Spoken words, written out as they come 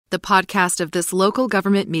The podcast of this local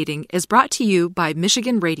government meeting is brought to you by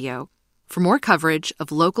Michigan Radio. For more coverage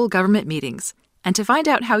of local government meetings and to find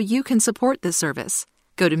out how you can support this service,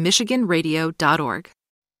 go to michiganradio.org.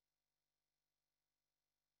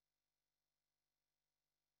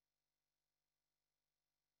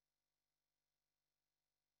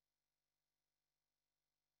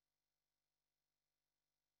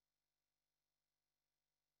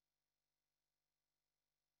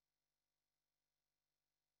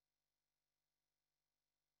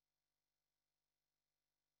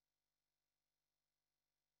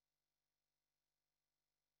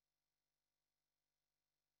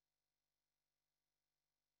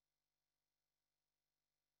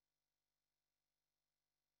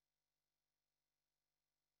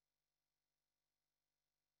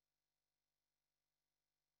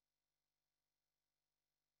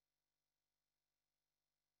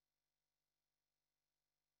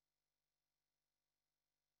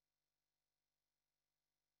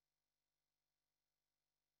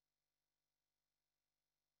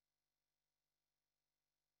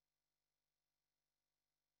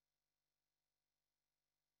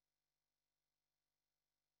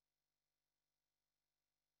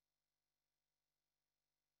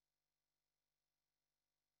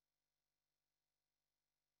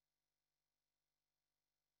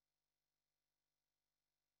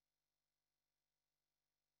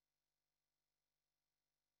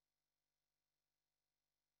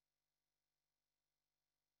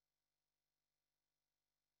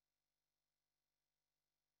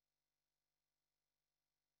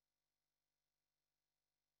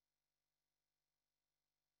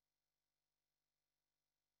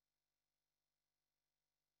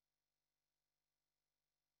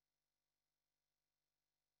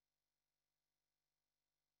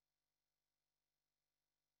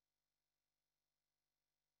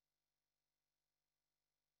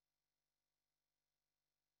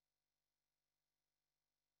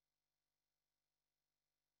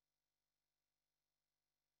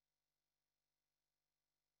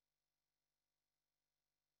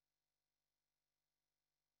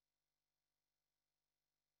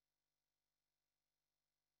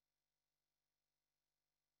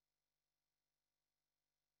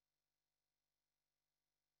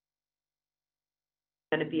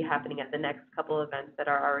 Going to be happening at the next couple events that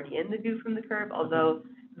are already in the View from the Curb, although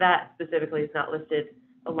that specifically is not listed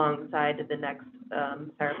alongside the next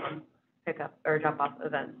styrofoam pickup or drop-off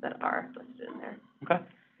events that are listed in there. Okay.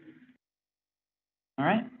 All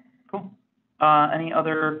right, cool. Any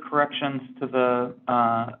other corrections to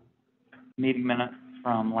the meeting minutes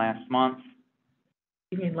from last month?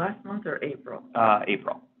 You mean last month or April?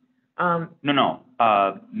 April. No,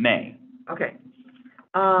 May. Okay.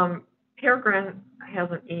 Peregrine has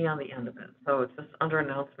an E on the end of it, so it's just under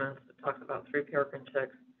announcements. It talks about 3 peregrine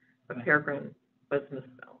chicks, but Peregrine was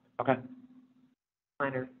misspelled. Okay.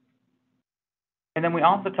 Minor. And then we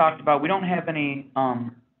also talked about, we don't have any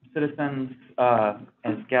citizens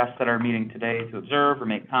as guests at our meeting today to observe or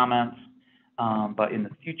make comments, but in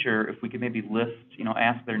the future, if we could maybe list,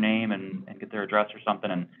 ask their name and get their address or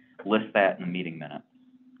something and list that in the meeting minutes.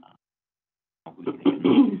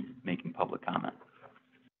 Who's making public comment.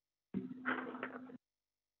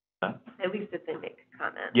 At least if they make a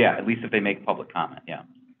comment. Yeah, at least if they make public comment, yeah.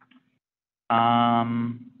 All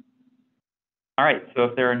right, so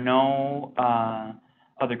if there are no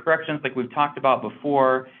other corrections, like we've talked about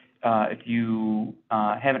before, if you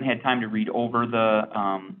haven't had time to read over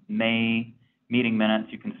the May meeting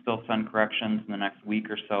minutes, you can still send corrections in the next week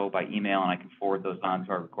or so by email, and I can forward those on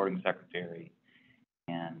to our recording secretary.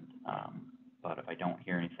 And but if I don't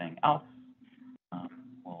hear anything else,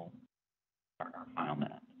 we'll start our final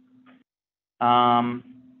minutes.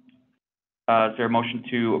 Is there a motion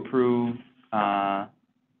to approve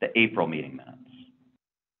the April meeting minutes?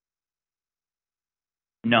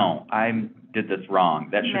 No, I did this wrong.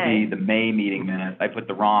 That should be the May meeting minutes. I put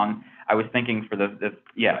the wrong. I was thinking for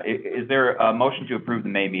yeah. Is there a motion to approve the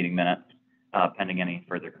May meeting minutes pending any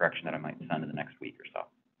further correction that I might send in the next week or so?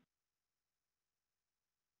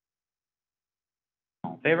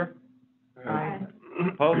 All in favor? Aye.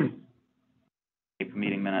 Opposed? April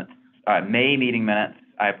meeting minutes. May meeting minutes,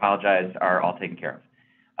 I apologize, are all taken care of.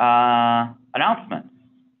 Announcements.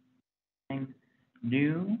 Anything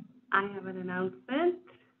new? I have an announcement.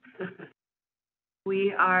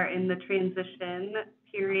 We are in the transition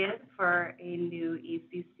period for a new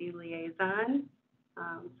ECC liaison.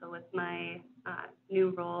 So with my new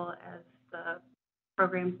role as the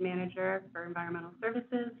programs manager for environmental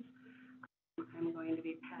services, I'm going to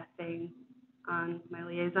be passing on my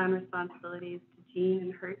liaison responsibilities to Jean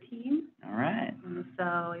and her team. All right. And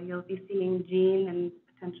so you'll be seeing Jean and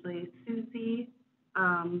potentially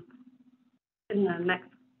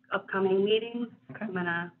upcoming meetings. Okay, I'm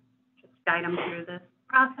gonna just guide them through this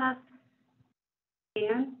process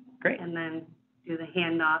and great. and then do the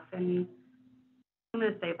handoff, and I'm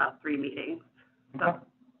gonna say about 3 meetings. So, Okay.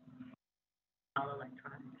 All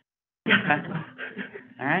electronic.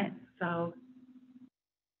 All right, so,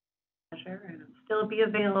 pleasure, and I'll still be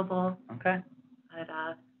available, okay. but,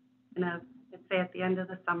 I'd say at the end of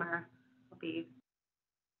the summer, I'll be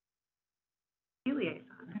liaison.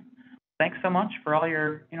 Thanks so much for all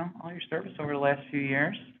your, all your service over the last few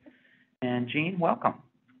years. And Jean, welcome.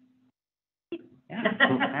 Yeah,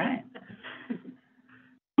 all right.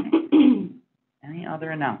 Any other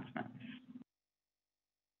announcements?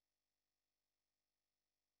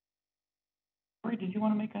 Lori, did you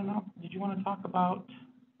want to make an announcement? Did you want to talk about?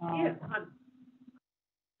 Yeah,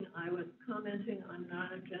 I was commenting on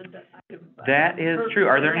non-agenda items. That is true.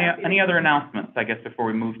 Are there any other announcements, I guess, before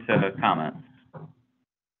we move to comments?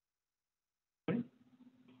 Okay.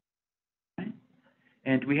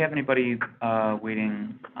 And do we have anybody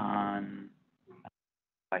waiting on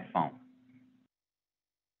by phone?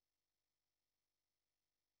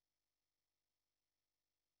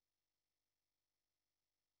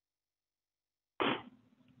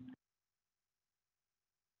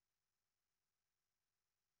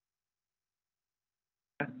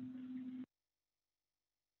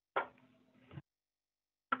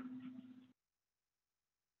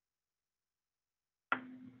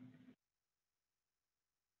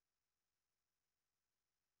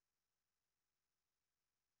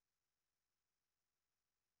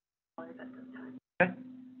 Okay.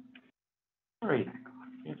 Lori,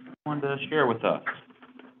 you have someone to share with us.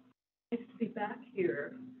 Nice to be back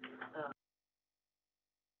here.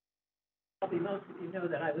 Probably most of you know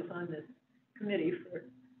that I was on this committee for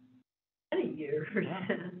many years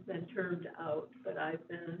and been termed out, but I've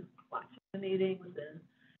been watching the meetings and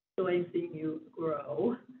enjoying seeing you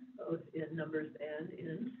grow, both in numbers and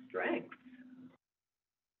in strength.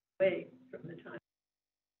 Way from the time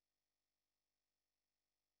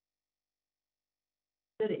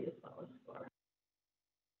city as well as far.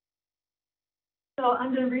 So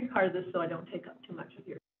I'm going to read part of this so I don't take up too much of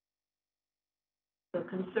your the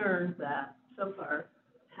concern that so far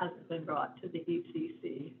hasn't been brought to the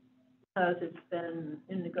ECC because it's been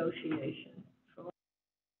in negotiation for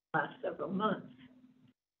the last several months.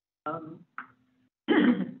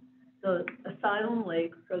 The Asylum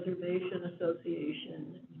Lake Preservation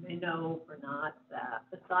Association, you may know or not that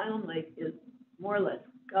Asylum Lake is more or less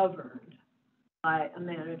governed by a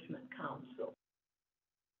management council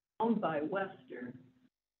owned by Western.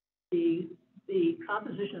 The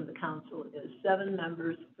composition of the council is 7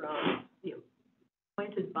 members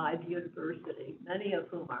appointed by the university, many of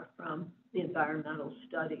whom are from the environmental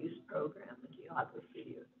studies program, the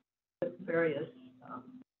geography, various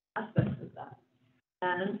aspects of that.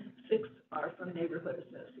 And 6 are from neighborhood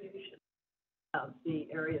associations of the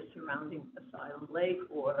areas surrounding Asylum Lake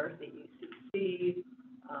or the ECC,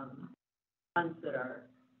 ones that are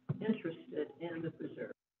interested in the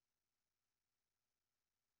preserve.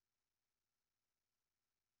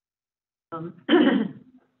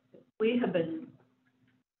 We have been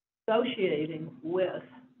negotiating with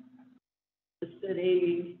the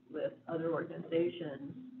city, with other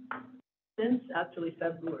organizations, since actually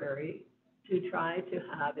February, to try to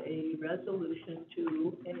have a resolution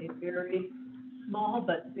to a very small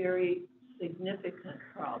but very significant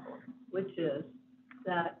problem, which is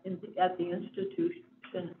that at the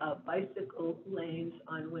institution of bicycle lanes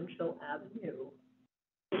on Winchell Avenue,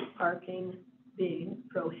 parking being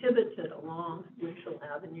prohibited along Winchell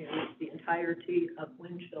Avenue, the entirety of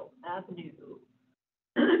Winchell Avenue.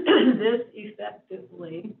 This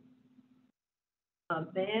effectively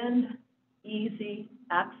banned easy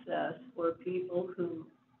access for people who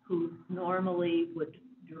normally would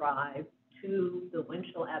drive to the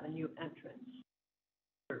Winchell Avenue entrance.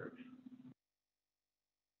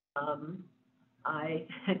 I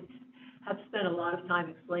have spent a lot of time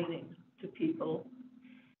explaining to people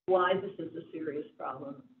why this is a serious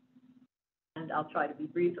problem, and I'll try to be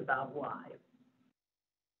brief about why.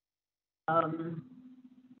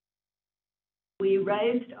 We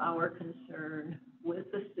raised our concern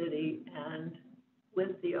with the city and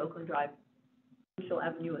with the Oakland Drive Winchell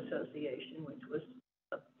Avenue Association, which was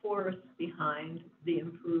the force behind the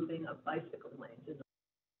improving of bicycle lanes in the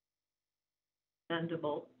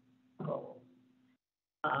commendable goal.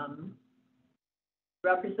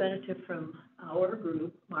 Representative from our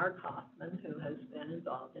group, Mark Hoffman, who has been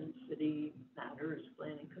involved in city matters,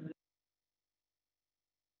 planning commission,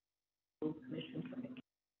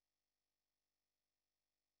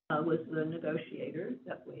 was the negotiator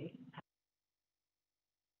that we had.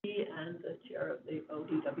 He and the chair of the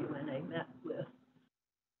ODWNA, met with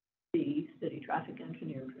the city traffic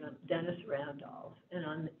engineer, Dennis Randolph, and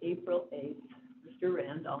on April 8th, Mr.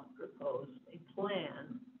 Randolph proposed a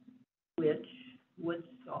plan which would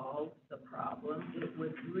solve the problem. It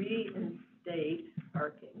would reinstate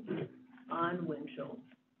parking on Winchell,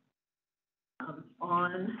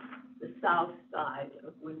 on the south side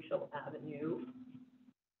of Winchell Avenue.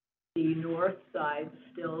 The north side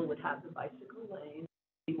still would have the bicycle lane,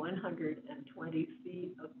 the 120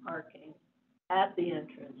 feet of parking at the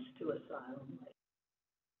entrance to Asylum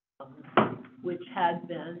Lake, which had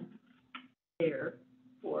been there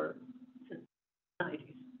since the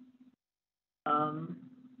 90s.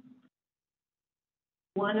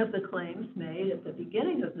 One of the claims made at the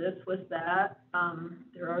beginning of this was that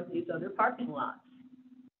there are these other parking lots.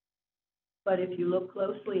 But if you look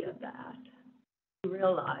closely at that, you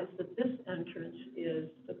realize that this entrance is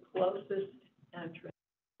the closest entrance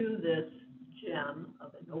to this gem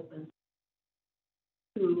of an open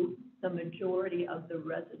to the majority of the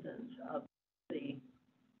residents of the city.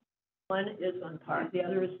 One is on Park, the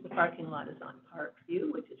other is the parking lot is on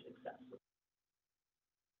Parkview, which is accessible.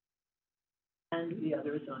 And the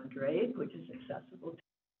other is on Drake, which is accessible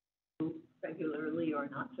to regularly or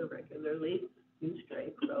not so regularly use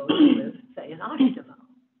Drake Road with, say, an Oshkosh.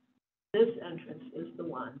 This entrance is the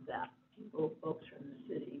one that folks from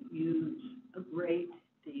the city, use a great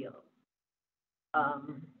deal.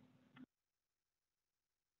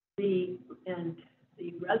 The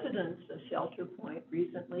residents of Shelter Point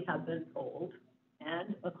recently have been told,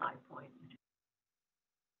 and of High Point,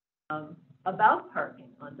 about parking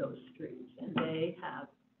on those streets, and they have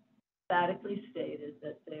emphatically stated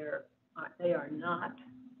that they are not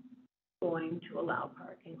going to allow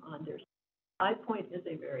parking on their street. High Point is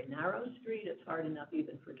a very narrow street. It's hard enough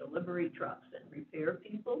even for delivery trucks and repair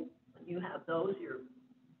people. When you have those, you're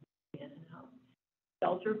in and out.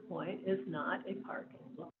 Shelter Point is not a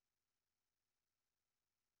parking lot.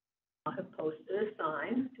 I have posted a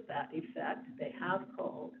sign to that effect. They have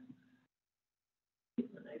called,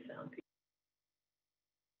 when they found people.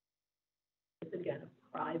 It's again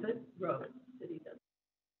a private road. The city doesn't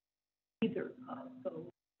either of those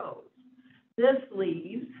roads. This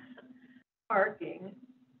leaves parking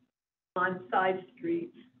on side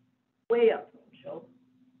streets way up Winchell,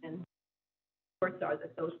 and reports are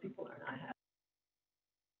that those people are not happy.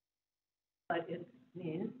 But it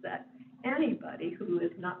means that anybody who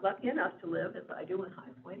is not lucky enough to live, as I do in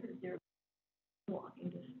High Point, is near walking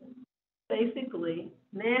distance, basically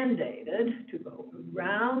mandated to go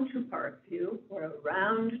around to Parkview or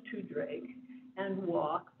around to Drake and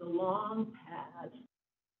walk the long paths.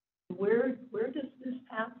 Where does this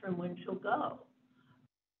path from Winchell go?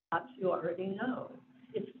 Perhaps you already know.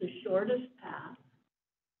 It's the shortest path.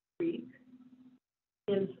 Creek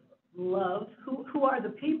is love. Who are the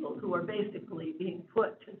people who are basically being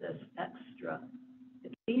put to this extra,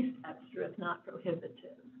 at least extra, if not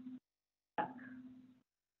prohibitive?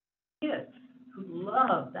 Kids who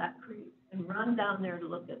love that creek and run down there to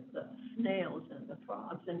look at the snails and the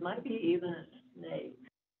frogs and maybe even a snake.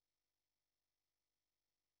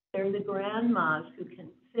 They're the grandmas who can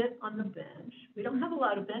sit on the bench. We don't have a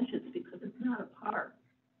lot of benches because it's not a park.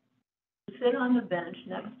 Sit on the bench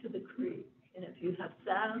next to the creek, and if you have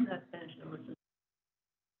sat on that bench and listened,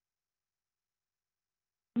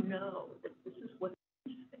 you know that this is what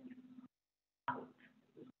is out.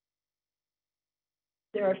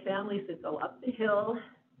 There are families that go up the hill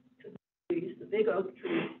to the trees, the big oak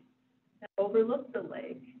trees, that overlook the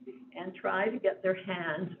lake and try to get their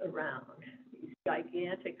hands around these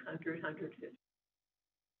gigantic 150.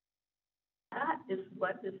 That is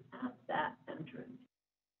what is at that entrance.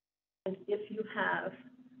 And if you have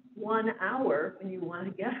 1 hour when you want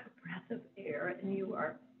to get a breath of air and you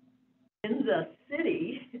are in the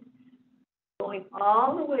city, going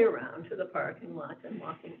all the way around to the parking lot and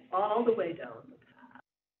walking all the way down the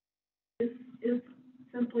path, this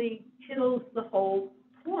simply kills the whole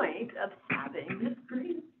point of having this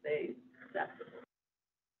green space accessible.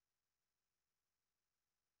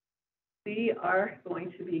 We are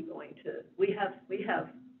going to be we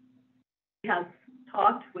have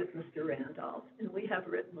talked with Mr. Randolph, and we have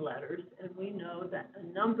written letters, and we know that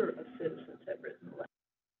a number of citizens have written letters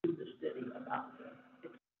to the city about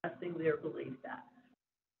this, expressing their belief that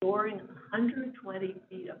storing 120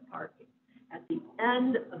 feet of parking at the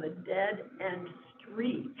end of a dead-end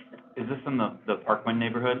street. Is this in the Parkman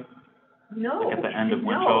neighborhood? No. Like at the end of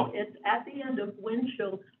Winchell? No, it's at the end of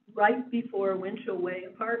Winchell, right before Winchell Way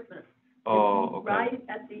Apartments. Oh, okay. Right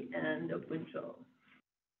at the end of Winchell.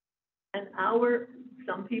 And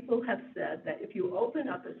some people have said that if you open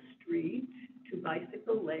up a street to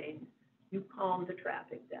bicycle lane, you calm the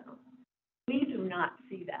traffic down. We do not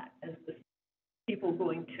see that as the people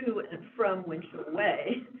going to and from Winchell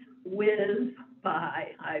Way whiz by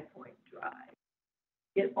High Point Drive.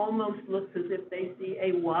 It almost looks as if they see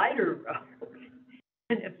a wider road,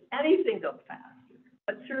 and if anything, go faster.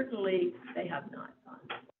 But certainly, they have not done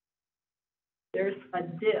so. There's a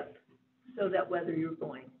dip, so that whether you're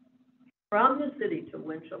going from the city to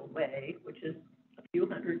Winchell Way, which is a few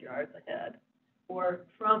hundred yards ahead, or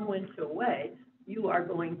from Winchell Way, you are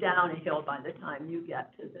going down a hill by the time you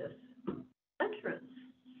get to this entrance.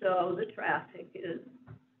 So the traffic is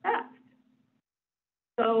fast.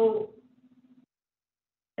 So,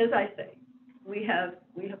 as I say, we have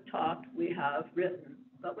talked, we have written,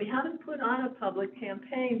 but we haven't put on a public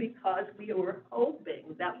campaign because we were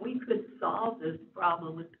hoping that we could solve this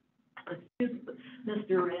problem with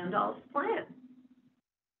Mr. Randolph's plan.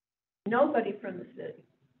 Nobody from the city,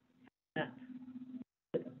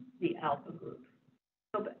 the Alpha Group,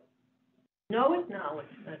 nobody. No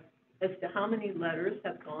acknowledgement as to how many letters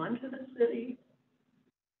have gone to the city,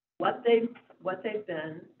 what they've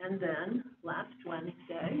been, and then last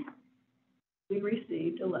Wednesday, we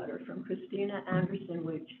received a letter from Christina Anderson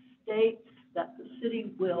which states that the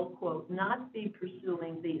city will, quote, not be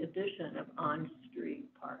pursuing the addition of on-street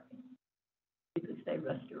parking. You could say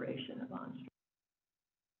restoration of on-street.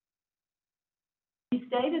 He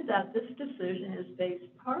stated that this decision is based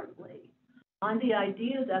partly on the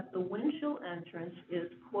idea that the Winchell entrance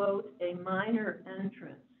is, quote, a minor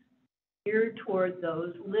entrance geared toward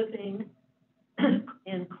those living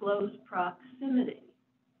in close proximity,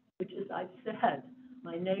 which, as I've said,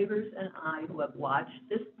 my neighbors and I who have watched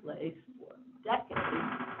this place for decades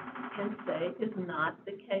can say is not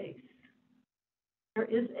the case. There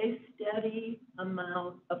is a steady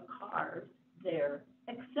amount of cars there,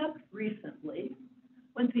 except recently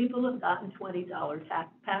when people have gotten $20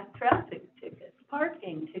 traffic tickets,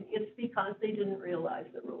 parking tickets, because they didn't realize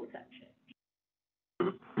the rules had changed.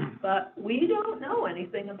 But we don't know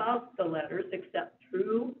anything about the letters except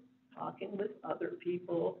through talking with other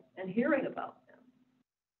people and hearing about them.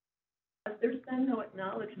 But there's been no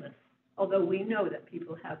acknowledgement, although we know that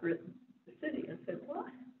people have written the city and said, what?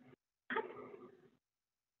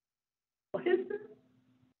 What is this?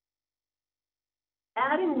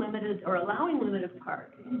 Adding limited or allowing limited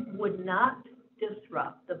parking would not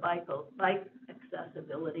disrupt the bike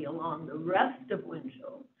accessibility along the rest of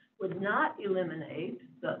Winchell, would not eliminate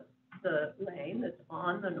the lane that's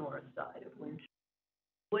on the north side of Winchell,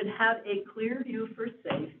 would have a clear view for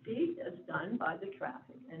safety as done by the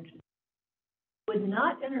traffic engineer, would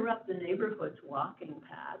not interrupt the neighborhood's walking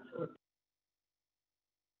paths or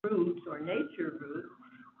routes or nature routes.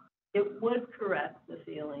 It would correct the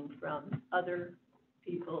feeling from other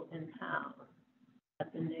people in town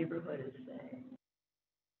that the neighborhood is saying,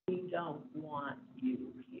 we don't want you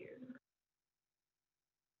here.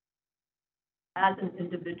 As an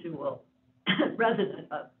individual resident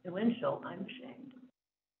of Winchell, I'm ashamed.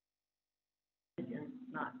 And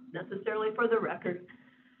not necessarily for the record.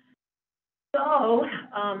 So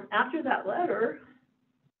after that letter,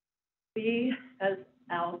 we as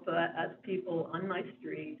Alpha, as people on my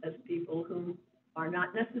street, as people who are not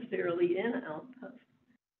necessarily in Alpha,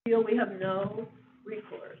 feel we have no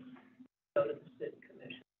recourse to go to the city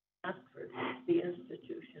commission, ask for the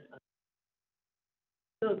institution of,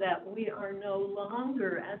 so that we are no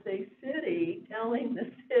longer, as a city, telling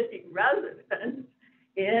the city residents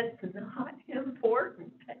it's not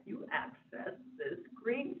important that you access this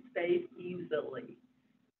green space easily.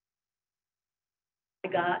 I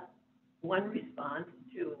got one response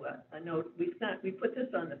to a note we sent. We put this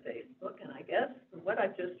on the Facebook, and I guess from what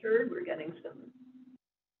I've just heard, we're getting some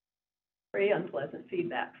very unpleasant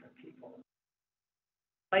feedback from people.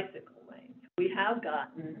 Bicycle lanes. We have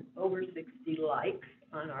gotten over 60 likes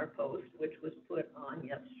on our post, which was put on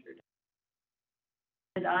yesterday.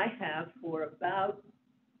 And I have, for about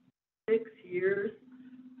 6 years,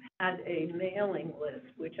 had a mailing list,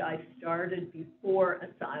 which I started before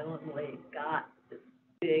Asylum Lake got this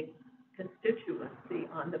big constituency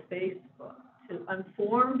on the Facebook to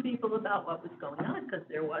inform people about what was going on, because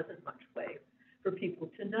there wasn't much way for people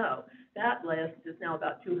to know. That list is now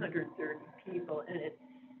about 230 people, and it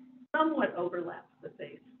somewhat overlaps the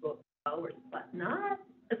Facebook followers, but not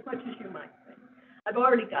as much as you might think. I've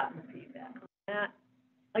already gotten feedback on that.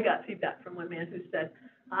 I got feedback from one man who said,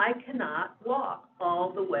 I cannot walk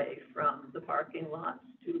all the way from the parking lots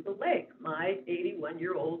to the lake. My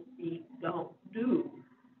 81-year-old feet don't do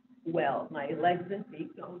well. My legs and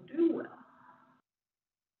feet don't do well.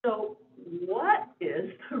 So what is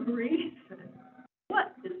the reason?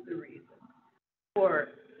 What is the reason for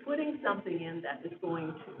putting something in that is going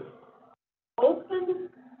to open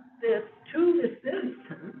this to the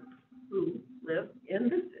citizens who live in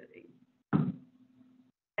the city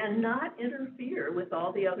and not interfere with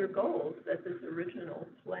all the other goals that this original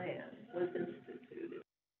plan was instituted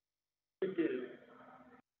to do.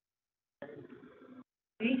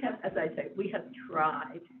 We have, as I say, we have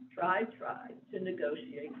tried to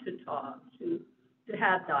negotiate, to talk, to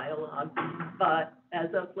have dialogue, but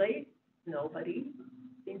as of late, nobody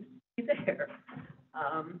seems to be there.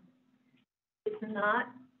 It's not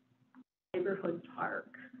a neighborhood park.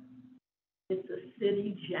 It's a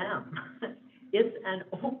city gem. It's an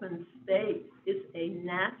open space. It's a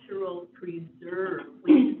natural preserve.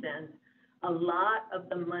 We spend a lot of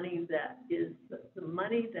the money that is the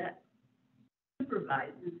money that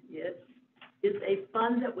supervises it is a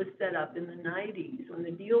fund that was set up in the 90s when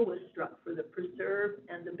the deal was struck for the preserve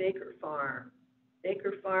and the Baker Farm.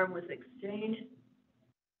 Baker Farm was exchanged to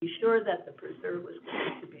be sure that the preserve was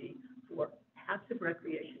going to be for passive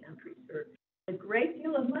recreation and preserve. A great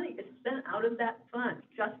deal of money is spent out of that fund,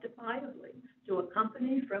 justifiably, to a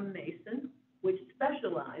company from Mason, which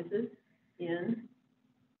specializes in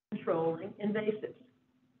controlling invasives.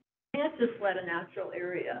 You can't just let a natural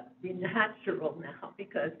area be natural now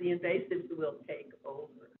because the invasives will take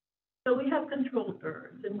over. So we have controlled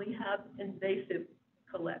burns and we have invasive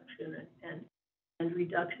collection and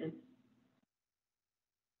reduction.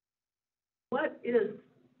 What is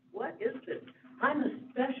this? I'm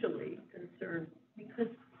especially concerned because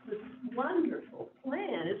this wonderful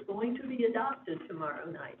plan is going to be adopted tomorrow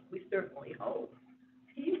night. We certainly hope.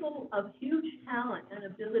 People of huge talent and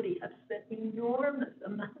ability have spent enormous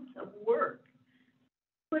amounts of work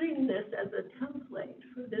putting this as a template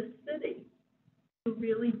for this city to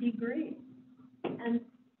really be green. And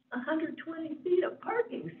 120 feet of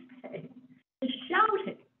parking space is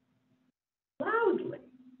shouting loudly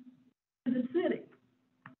to the city.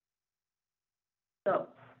 So,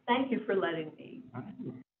 thank you for letting me.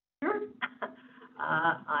 Sure.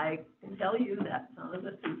 I can tell you that some of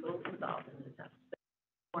the people involved in this have spent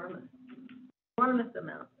enormous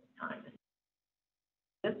amounts of time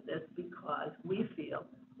with this because we feel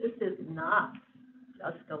this is not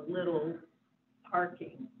just a little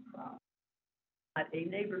parking problem, not a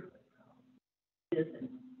neighborhood problem. It is an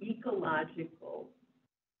ecological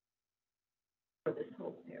for this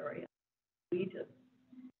whole area. We just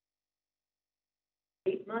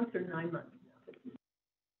 8 months or 9 months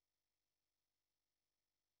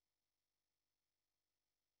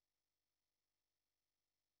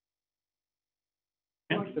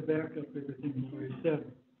now. Just to back up everything that you said,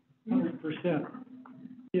 100%.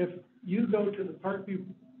 If you go to the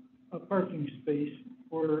a parking space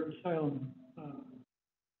for asylum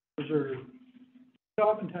reserve, it's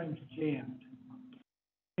oftentimes jammed.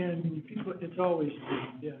 And people, it's always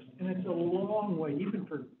jammed, yes. And it's a long way, even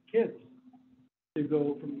for kids, to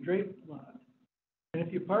go from the Drake lot. And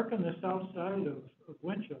if you park on the south side of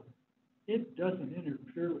Winchell, it doesn't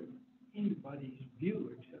interfere with anybody's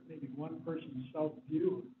view except maybe one person's south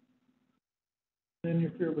view. Then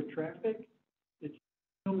interfere with traffic, it's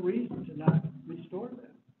no reason to not restore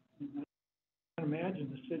that. I can't imagine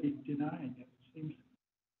the city denying it. It seems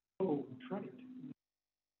so trite.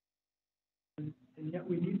 And yet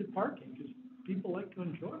we need the parking because people like to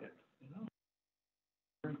enjoy it, you know.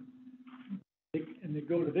 And they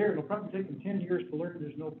go to there, it'll probably take them 10 years to learn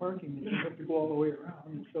there's no parking, they have to go all the way around,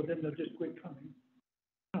 and so then they'll just quit coming.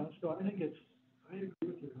 You know, so I think I agree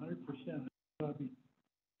with you 100%. It'll be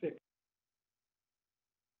fixed.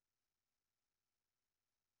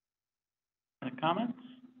 Any comments?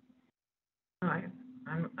 No,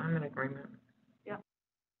 I'm in agreement. Yeah.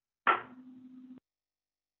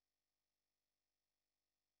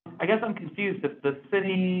 I guess I'm confused. If the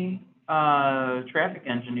city traffic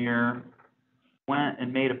engineer went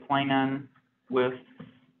and made a plan with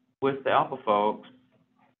the Alpha folks,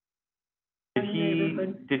 did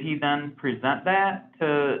he then present that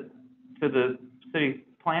to the city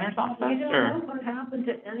planner's office? We don't know what happened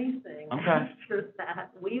to anything after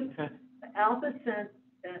that. Alpha sent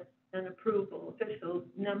an approval, official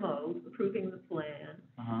memo approving the plan.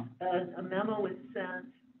 A memo was sent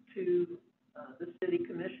to the city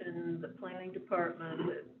commission, the planning department,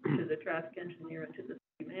 to the traffic engineer, and to the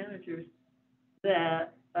city managers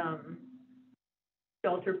that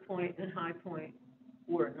Shelter Point and High Point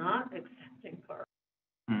were not accepting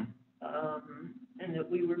parking, and that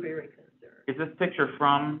we were very concerned. Is this picture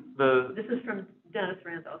from the? This is from Dennis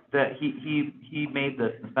Randolph. That he made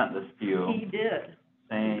this and sent this to you. He did.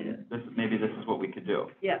 Saying maybe this is what we could do.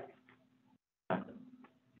 Yes. Okay.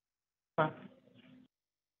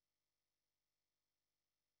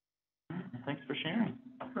 Thanks for sharing.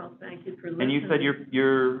 Well, thank you for listening. And you said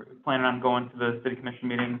you're planning on going to the city commission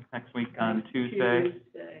meeting next week on Tuesday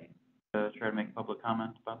Tuesday, to try to make public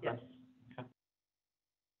comment about yes. this?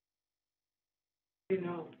 You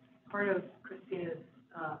know, part of Christina's,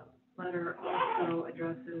 letter also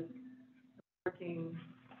addresses parking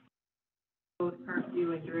both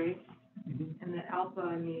Parkview and Drake, and that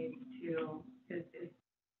Alpha needs to, is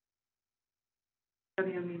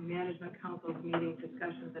WME Management Council's meeting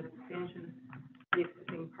discussions and expansion of the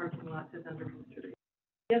existing parking lots is under consideration.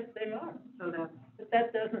 Yes, they are, So that's but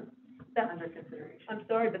that doesn't, that's, under consideration. I'm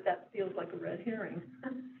sorry, but that feels like a red herring.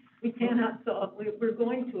 We cannot solve, we're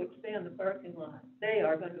going to expand the parking lot. They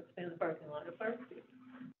are going to expand the parking lot at Parkview.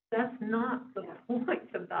 That's not the point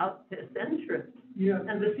about this entrance. Yeah,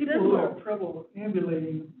 And the people who have symbol. trouble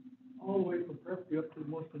ambulating all the way from Parkview up to the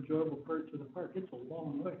most enjoyable parts of the park, it's a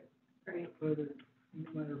long way. Right. Whether,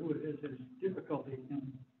 no matter who it is, has difficulty,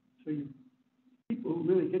 and so people who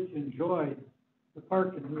really get to enjoy the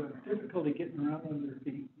park and who have difficulty getting around on their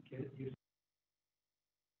feet,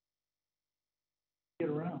 get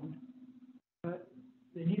around, but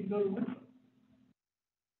they need to go to Winslow.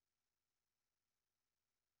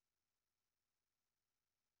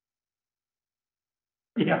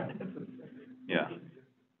 Yeah. Yeah.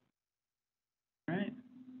 All right.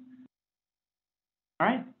 All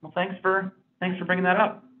right, well, thanks for bringing that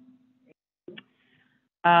up.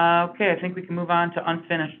 Okay, I think we can move on to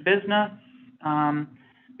unfinished business.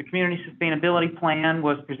 The Community Sustainability Plan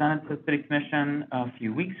was presented to the City Commission a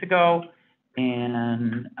few weeks ago,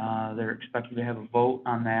 and they're expected to have a vote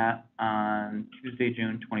on that on Tuesday,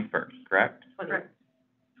 June 21st, correct? Correct.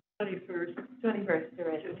 21st. 21st, you're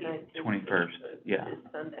right, it's 19th. 21st, yeah.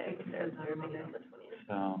 It's Sunday, there's their meeting on the 20th.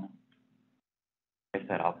 So, like I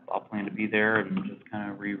said, I'll plan to be there and just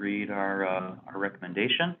kind of reread our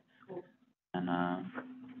recommendation, and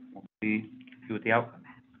we'll see what the outcome is.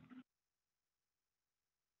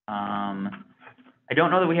 I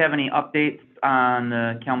don't know that we have any updates on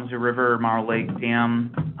the Kalamazoo River Marl Lake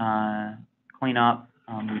Dam cleanup.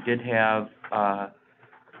 We did have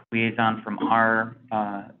liaison from our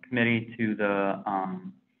committee to the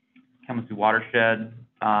Kalamazoo Watershed.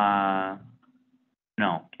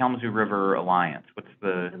 No, Kalamazoo River Alliance. What's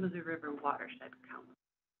the? Kalamazoo River Watershed Council.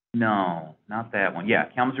 No, not that one. Yeah,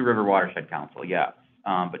 Kalamazoo River Watershed Council, yes.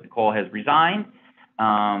 But Nicole has resigned.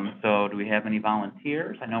 So do we have any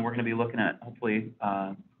volunteers? I know we're going to be looking at hopefully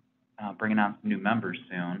bringing on some new members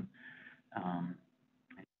soon.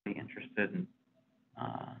 I'd be interested in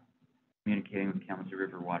communicating with Kalamazoo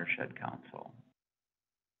River Watershed Council.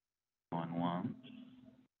 Going once,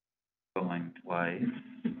 going twice.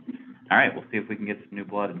 All right, we'll see if we can get some new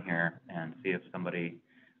blood in here and see if somebody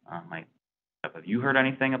might. Have you heard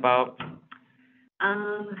anything about?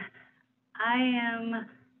 I am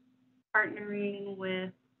partnering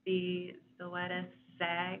with the Zoetis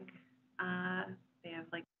SAG. They have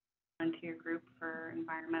like a volunteer group for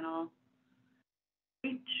environmental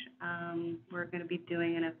reach. We're going to be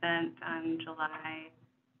doing an event on July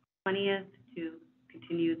 20th to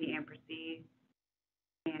continue the Ampersea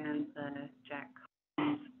and the Jack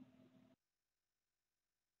Collins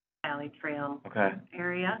Valley Trail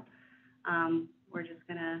area. We're just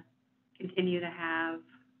going to continue to have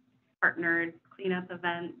partnered cleanup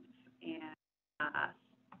events and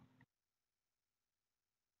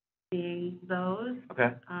seeing those.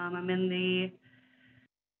 I'm in the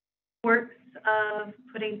works of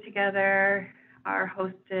putting together our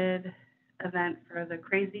hosted event for the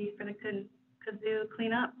Crazy for the Kazoo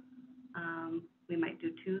cleanup. We might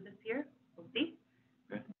do 2 this year. We'll see.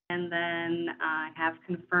 And then I have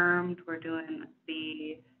confirmed we're doing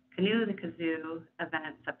the Canoe the Kazoo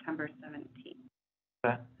event September 17th.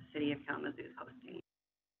 The City of Kalamazoo is hosting.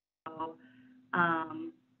 So,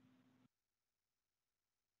 as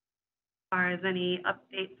far as any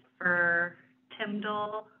updates for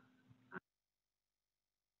Tyndall,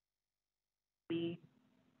 you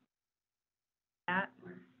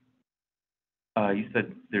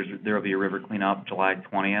said there will be a river cleanup July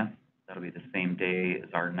 20th. That'll be the same day as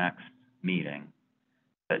our next meeting.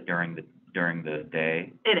 That during the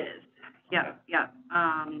day. It is. Yep.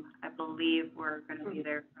 I believe we're going to be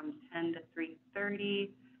there from 10 to 3:30.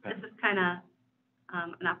 This is kind of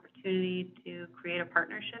an opportunity to create a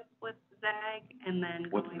partnership with ZAG, and then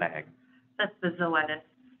what's ZAG? That's the Zoetis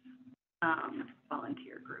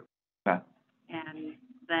volunteer group. Okay. And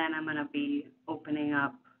then I'm going to be opening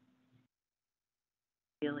up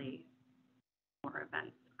really more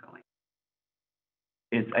events going.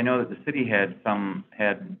 I know that the city had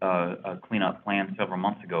a cleanup plan several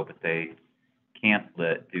months ago, but they canceled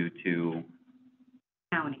it due to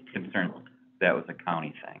County concerns. That was a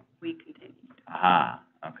county thing. We continued. Aha.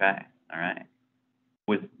 Okay. All right.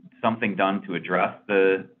 something done to address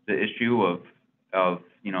the issue of,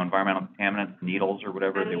 you know, environmental contaminants, needles or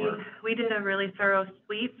whatever they were? We did a really thorough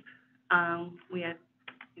sweep. We had,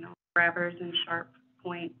 you know, grabbers and sharp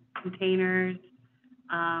point containers.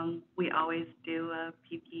 We always do a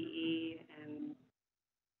PPE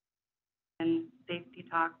and safety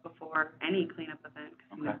talk before any cleanup event,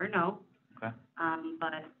 because you Okay. never know. Okay.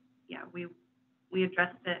 But yeah, we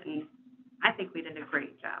addressed it, and I think we did a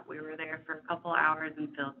great job. We were there for a couple hours and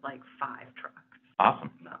filled like 5 trucks. Awesome.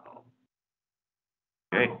 So,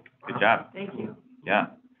 Great. Good job. Thank you. Yeah.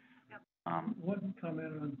 Yep. One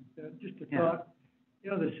comment on that, just a Yeah. thought.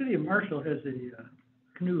 You know, the city of Marshall has a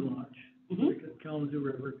canoe launch, Mhm. like at Kalamazoo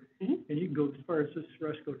River, Mhm. and you can go as far as this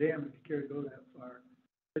Resco Dam if you care to go that far.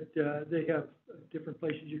 But they have different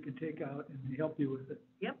places you can take out, and they help you with it.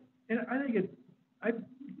 Yep. And I think I've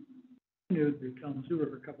canoed the Kalamazoo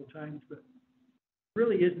River a couple of times, but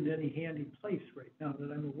really isn't any handy place right now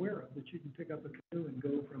that I'm aware of that you can pick up a canoe and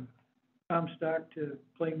go from Comstock to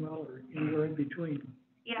Plainwell or anywhere in between.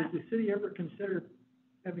 yeah. Does the city ever consider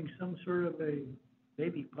having some sort of a,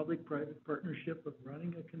 maybe public-private partnership of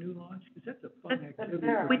running a canoe launch? Because that's a fun That's- activity.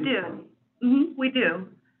 fair. for We people. do. We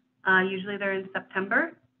do. Usually they're in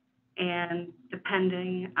September, and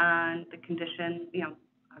depending on the condition, you know,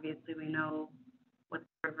 obviously we know what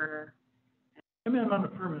the river. I mean, on a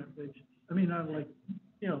permanent basis. I mean, on like,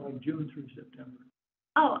 you know, like June through September.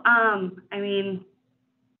 Oh, I mean,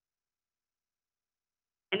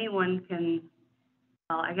 anyone can,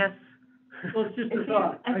 well, I guess, Well, it's just a If you-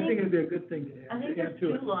 thought. I I think think- it'd be a good thing to I add, think to there's add to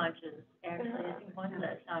 2 it. launches, actually. I think one's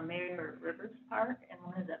at Mayor Rivers Park, and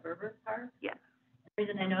one is at Rivers Park. yeah. The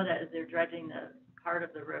reason I know that is they're dredging the part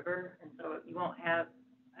of the river, and so you won't have,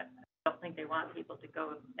 I don't think they want people to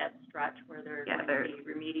go that stretch where they're Yeah, going to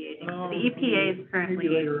be remediating. Oh, The EPA is maybe currently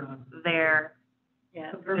later on. there,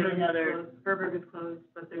 Yeah, So there's another, Burberg is closed,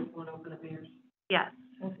 but there's one open at Mears. yes.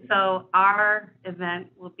 So our event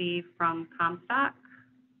will be from Comstock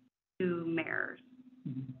to Mares.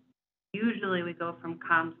 Mhm. Usually we go from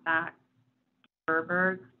Comstock to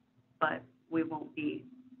Burberg, but we won't be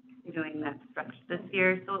doing that stretch this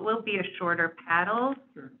year. So it will be a shorter paddle,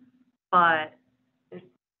 Sure. but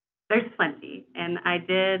there's plenty. And I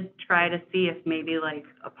did try to see if maybe like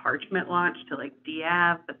a parchment launch to like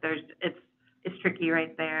DF, but it's tricky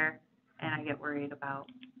right there, and I get worried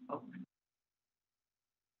about folks.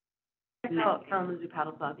 Check out Kalamazoo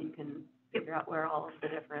Paddle Club, you can figure out where all of the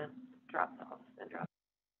different drop-offs and drop.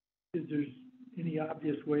 Is there any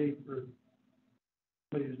obvious way for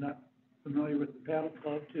somebody who's not familiar with the paddle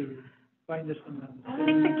club to find this in the? I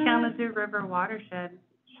think the Kalamazoo River Watershed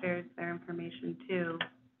shares their information too. If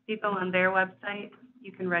you go on their website,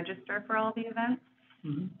 you can register for all the events,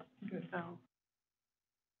 Mhm. Okay. so.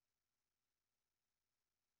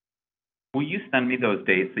 Will you send me those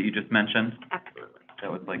dates that you just mentioned? Absolutely.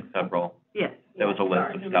 That was like several, Yes, that was a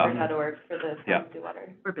list of stuff. River.org for the Yeah. Kalamazoo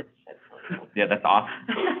Water. we're busy. Yeah, that's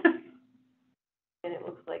awesome. And it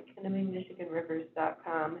looks like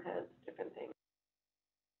KennemeGuMichiganRivers.com has different things.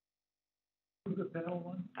 Who's the paddle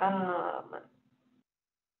one?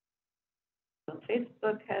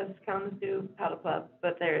 Facebook has Kalamazoo Paddle Club,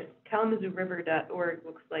 but there's KalamazooRiver.org,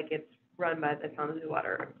 looks like it's run by the Kalamazoo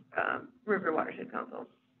River Watershed Council.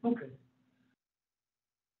 Okay.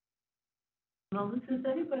 well, is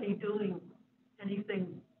anybody doing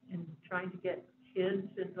anything in trying to get kids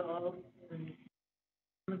involved in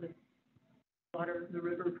some of the water, the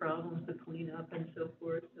river problems, the cleanup and so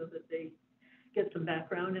forth, so that they get some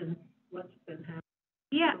background in what's been happening?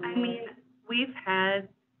 Yeah, I mean, we've had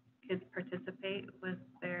kids participate with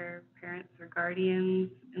their parents or guardians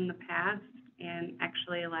in the past, and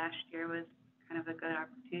actually last year was kind of a good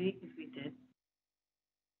opportunity because we did.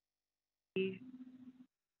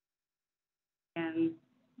 And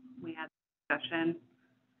we had a discussion,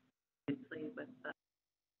 obviously with the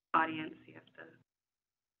audience, you have to,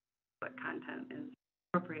 what content is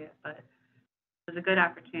appropriate, but it was a good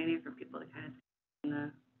opportunity for people to kind of see in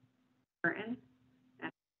the curtain.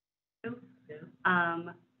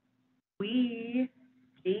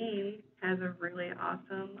 Dean has a really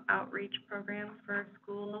awesome outreach program for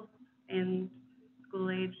schools and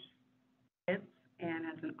school-age kids, and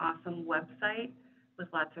has an awesome website with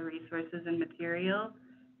lots of resources and material.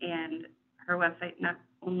 And her website not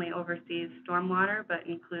only oversees stormwater, but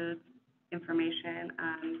includes information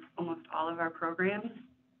on almost all of our programs.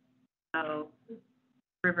 So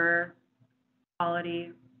river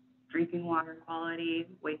quality, drinking water quality,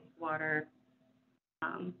 wastewater,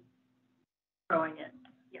 Growing it?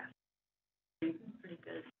 yes. Pretty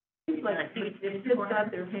good. Seems like if kids got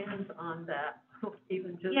their hands on that,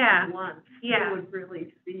 even just Yeah. once, Yeah. they would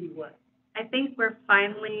really see what. I I think we're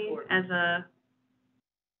finally, as a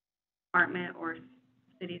department or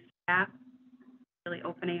city staff, really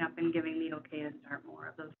opening up and giving the okay to start more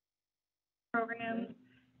of those programs.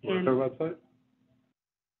 What's our website?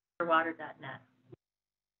 Water.net.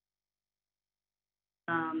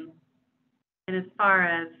 And as far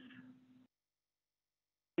as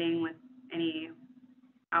meeting with any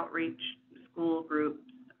outreach school groups,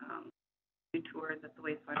 do tours at the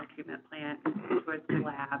wastewater treatment plant, tours the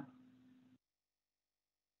lab.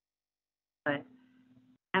 But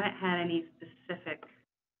I haven't had any specific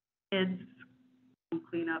kids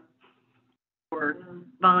clean up or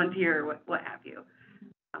volunteer, what have you.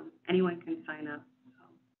 Anyone can sign up.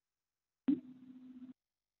 So.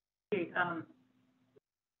 Okay,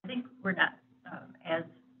 I think we're not as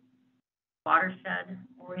watershed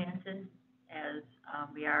oriented as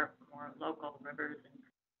we are more local rivers and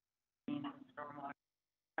streams and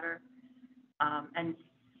stormwater. And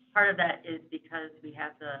part of that is because we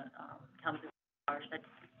have the Kalamazoo Watershed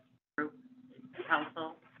Group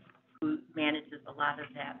Council who manages a lot of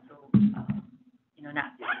that, so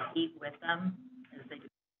not to compete with them as they do.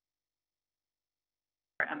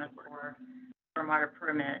 Our MS4 stormwater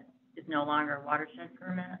permit is no longer a watershed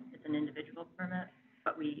permit; it's an individual permit.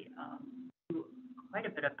 But we do quite a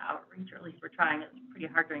bit of outreach, or at least we're trying. It's pretty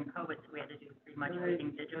hard during COVID, so we had to do pretty much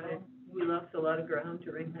everything digital. We lost a lot of ground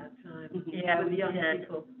during that time. Yeah, we did.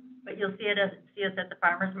 People. But you'll see us at the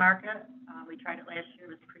farmers market. We tried it last year; it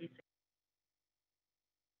was pretty successful.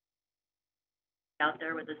 Out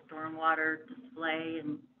there with a stormwater display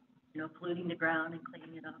and polluting the ground and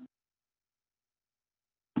cleaning it up.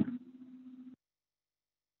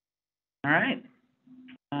 All right.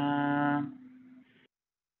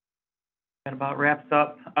 That about wraps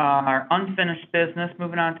up our unfinished business.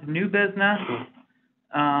 Moving on to new business.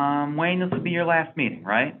 Wayne, this will be your last meeting,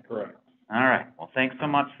 right? Correct. All right. Well, thanks so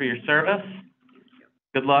much for your service.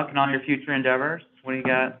 Good luck in all your future endeavors. What do you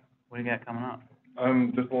got? What do you got coming up?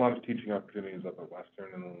 Just a lot of teaching opportunities up at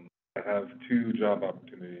Western, and I have 2 job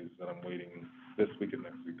opportunities that I'm waiting this week and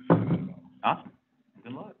next week to find out about. Awesome.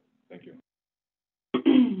 Good luck. Thank you.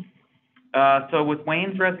 So with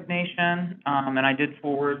Wayne's resignation, and I did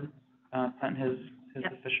forward, sent his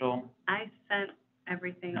Yep. official. I sent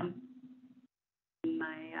everything No. in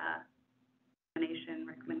my nomination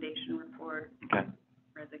recommendation report, Okay.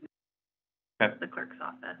 resignation, Okay. the clerk's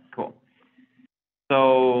office. Cool.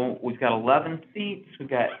 So we've got 11 seats. We've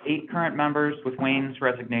got 8 current members. With Wayne's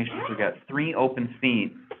resignation, we've got 3 open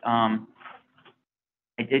seats. I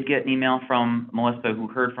did get an email from Melissa, who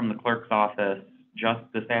heard from the clerk's office just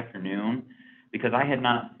this afternoon, because I had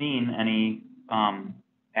not seen any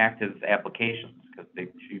active applications, because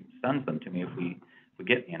she sends them to me if we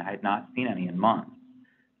get any, and I had not seen any in months.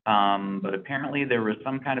 But apparently there was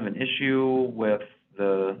some kind of an issue with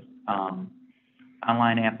the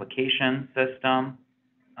online application system.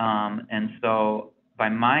 And so by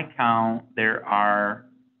my count, there are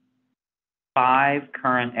 5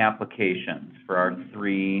 current applications for our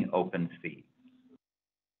 3 open seats.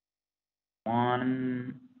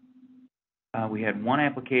 We had 1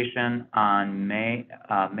 application on May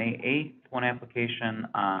 8th, 1 application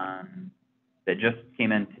that just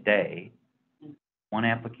came in today, 1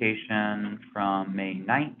 application from May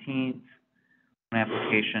 19th, 1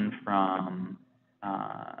 application from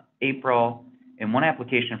April, and 1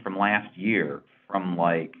 application from last year, from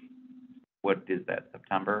what is that,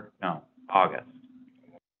 September? No, August.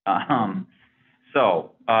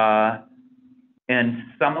 And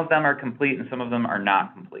some of them are complete and some of them are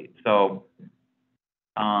not complete. So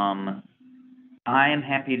I am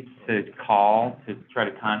happy to call to try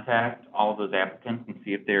to contact all of those applicants and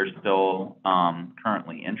see if they're still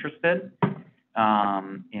currently interested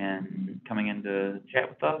in coming in to chat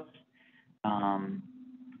with us.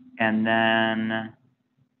 And then,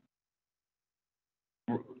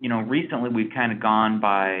 recently we've kind of gone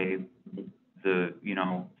by the,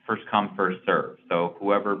 first come, first serve. So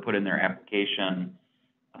whoever put in their application,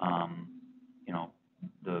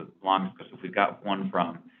 the longest, because if we've got one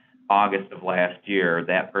from August of last year,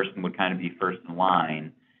 that person would kind of be first in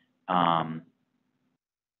line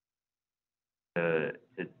to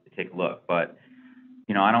take a look. But,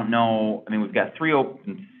 I don't know, we've got 3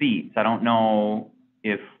 open seats. I don't know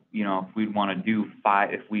if we'd want to do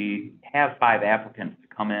 5, if we have 5 applicants to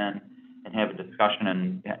come in and have a discussion,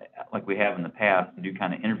 and like we have in the past, and do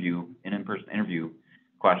kind of in-person interview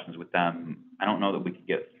questions with them. I don't know that we could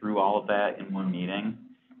get through all of that in one meeting,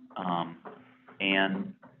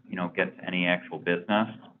 and get to any actual business.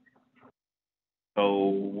 So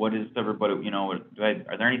what is everybody, are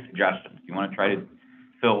there any suggestions? Do you want to try to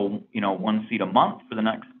fill 1 seat a month for the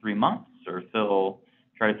next 3 months, or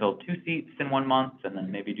try to fill 2 seats in 1 month, and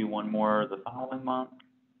then maybe do 1 more the following month.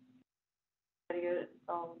 Try to get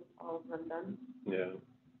all of them done. Yeah.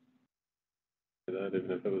 That,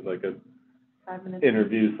 even if it was like a 5 minutes.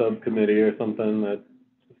 interview subcommittee or something, that,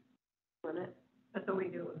 Limit. That's what we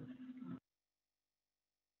do.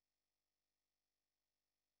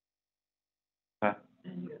 Okay.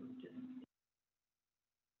 And you just,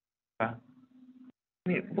 Okay. I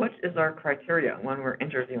mean, what is our criteria when we're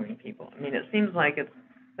interviewing people? I mean, it seems like it's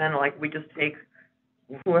been like we just take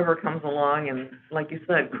whoever comes along and, like you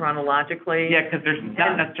said, chronologically. Yeah, because there's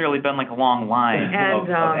not necessarily been like a long line And, of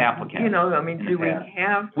applicants. you know, I mean, in the do we past.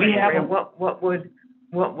 have We have criteria? a-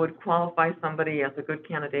 What would qualify somebody as a good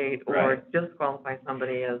candidate or Right. disqualify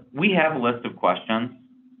somebody as? We have a list of questions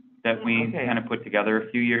that we Okay. kind of put together a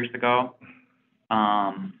few years ago.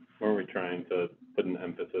 where we're trying to put an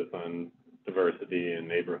emphasis on diversity and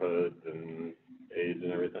neighborhoods and age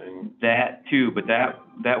and everything. That too, but that's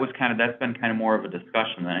been kind of more of a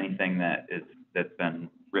discussion than anything that's been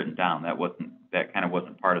written down. That kind of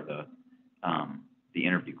wasn't part of the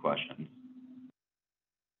interview questions.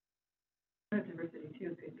 diversity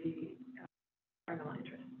too could be environmental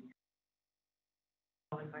interest.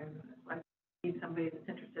 Like, need somebody that's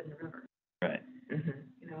interested in the river, Right. Mhm.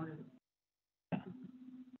 you know, and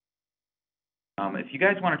If you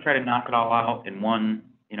guys want to try to knock it all out in one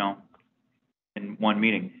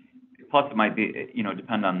meeting, plus it might be,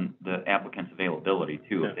 depend on the applicant's availability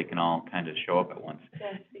too, if they can all kind of show up at once.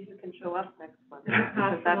 Yeah, see who can show up next month. Is it Because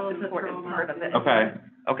that's possible an to important throw 'em part out of it.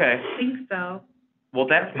 Okay. I think so. Well,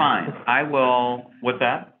 that's fine. I will, what's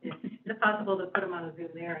that? is it possible to put them on a Zoom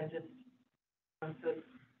there and just,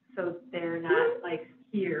 so they're not like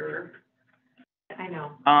here? I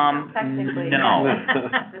know. Technically, no.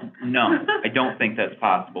 yeah. No, I don't think that's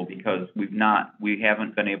possible because we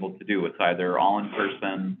haven't been able to do it. It's either all in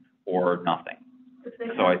person or nothing. If they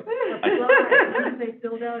So if they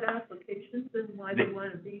filled out applications and why they They-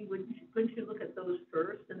 want to be, wouldn't you look at those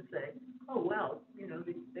first and say, oh, well, you know,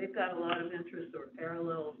 they've got a lot of interest or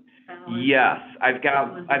parallel talent? Yes, I've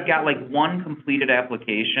got like 1 completed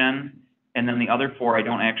application, and then the other 4 I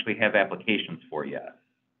don't actually have applications for yet.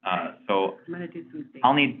 So I'm gonna do some things.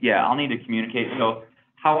 I'll need to communicate. So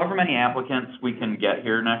however many applicants we can get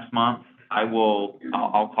here next month,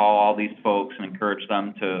 I'll call all these folks and encourage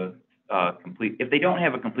them to complete. If they don't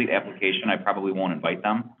have a complete application, I probably won't invite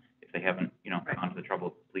them if they haven't, gone to the trouble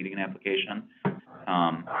of completing an application.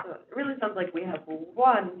 So it really sounds like we have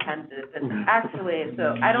 1 tentative, and actually,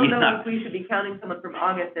 so I don't know Yeah. if we should be counting someone from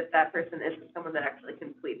August if that person isn't someone that actually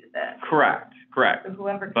completed it. Correct. So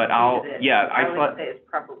whoever But I'll- completed it, yeah, I I thought- would say is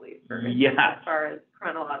probably first, Yes. as far as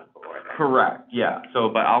chronological order. Correct, yeah. So,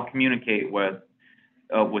 but I'll communicate with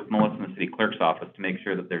Melissa in the city clerk's office to make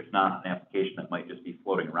sure that there's not an application that might just be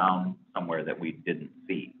floating around somewhere that we didn't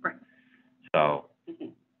see. Right. So,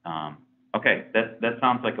 okay, that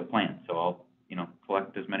sounds like a plan. So I'll,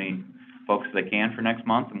 collect as many folks as I can for next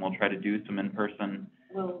month, and we'll try to do some in-person.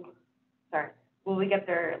 Will we get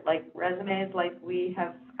their, like, resumes like we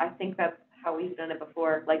have, I think that's how we've done it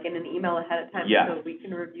before, like in an email ahead of time? Yes. So we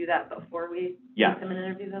can review that before we Yes. meet them and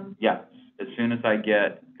interview them? Yes, as soon as I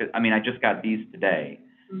get, I just got these today.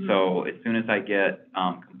 Mm-hmm. So as soon as I get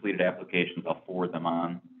completed applications, I'll forward them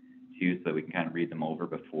on to you so that we can kind of read them over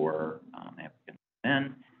before applicants come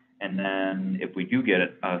in. And then if we do get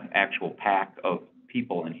an actual pack of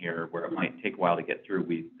people in here where it might take a while to get through,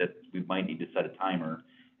 we might need to set a timer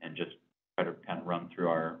and just try to kind of run through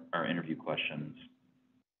our interview questions.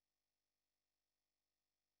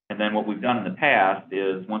 And then what we've done in the past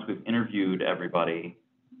is once we've interviewed everybody,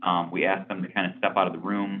 we ask them to kind of step out of the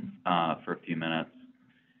room for a few minutes.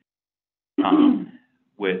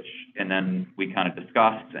 And then we kind of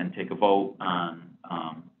discuss and take a vote on,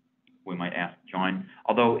 we might ask to join.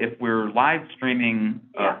 Although if we're live streaming an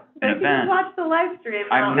But you can event, watch the live stream.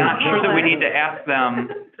 I'm not sure that we need to ask them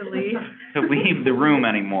To leave. to leave the room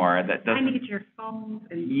anymore. That I doesn't, need your phone.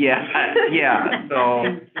 and- yeah, so,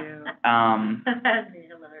 Thank you.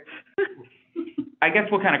 I guess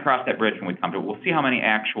we'll kind of cross that bridge when we come to it. We'll see how many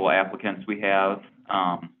actual applicants we have,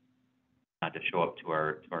 to show up to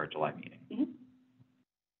our July meeting. Mhm.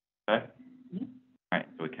 Okay? Mhm. All right,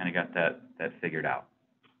 so we kind of got that figured out.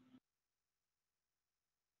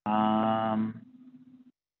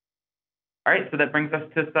 All right, so that brings us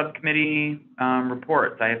to subcommittee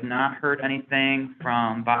reports. I have not heard anything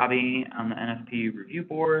from Bobby on the NSP review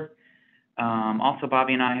board. Also,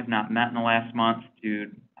 Bobby and I have not met in the last month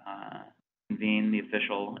to convene the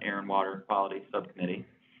official air and water quality subcommittee.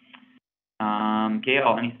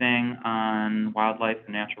 Gail, anything on wildlife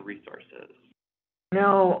and natural resources?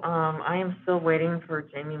 No, I am still waiting for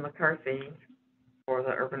Jamie McCarthy for the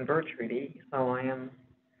Urban Bird Treaty, so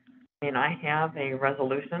I have a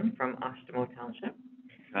resolution from Ostemo Township,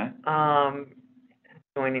 Okay.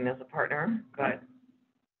 joining as a partner, but,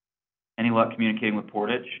 Any luck communicating with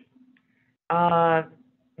Portage? not,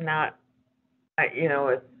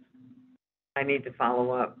 I need to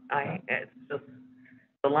follow up. It's just,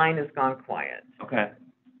 the line has gone quiet, Okay.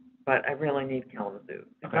 but I really need Kalamazoo.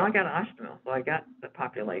 Okay. Now I got Ostemo, so I got the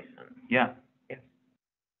population. Yeah.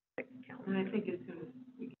 And I think as soon as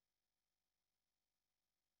we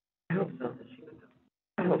I hope so. that she would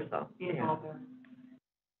I hope so. be Yeah. involved there.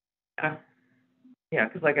 Okay. Yeah,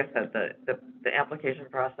 because like I said, the application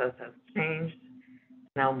process has changed,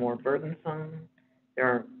 now more burdensome. There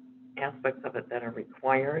are aspects of it that are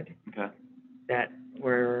required Okay. that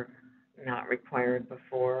were not required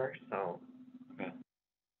before, so. Okay.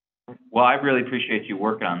 Well, I really appreciate you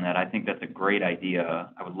working on that. I think that's a great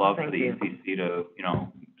idea. I would love for Thank the you. ECC to,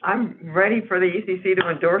 I'm ready for the ECC to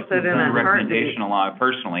endorse it in send a a heartbeat. recommendation along.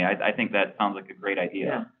 Personally, I think that sounds like a great Yeah.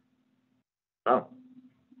 idea. So,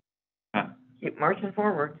 Okay. keep marching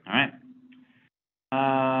forward. All right.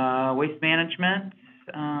 Waste management,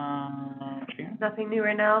 Sharon? Nothing new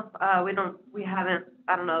right now. We haven't,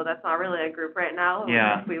 I don't know, that's not really a group right now.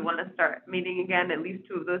 Yeah. If we want to start meeting again, at least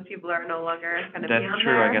two of those people are no longer going to be on there. That's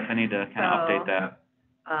true. I guess I need to kind of update that.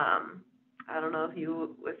 I don't know if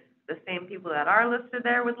the same people that are listed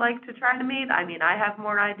there would like to try to meet. I mean, I have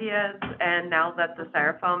more ideas, and now that the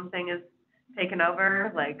Styrofoam thing is taken over,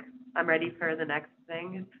 like, I'm ready for the next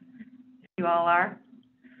thing, if you all are.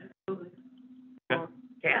 Okay.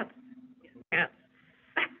 Cats.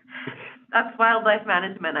 That's wildlife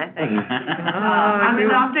management, I think. Oh, I'm you-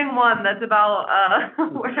 adopting one that's about,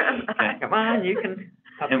 where I'm Okay. at. Come on, you can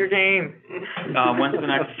up your game. When's the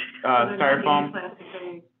next, And then styrofoam,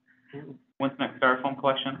 plastic thing. when's the next styrofoam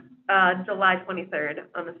collection? July 23rd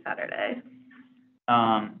on a Saturday.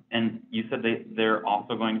 And you said they're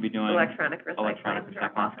also going to be doing? Electronic Electronic recycling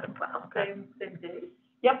drop-off as recycling. well. Same day?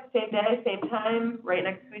 Yep, same day, same time, right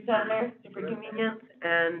next to each other, super convenient,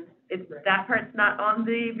 and that part's not on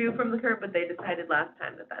the view from the curb, but they decided last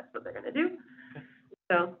time that that's what they're gonna do.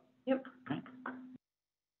 So, yep.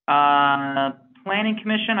 Planning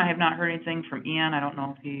Commission, I have not heard anything from Ian. I don't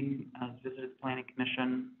know if he visited the Planning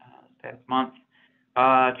Commission this past month.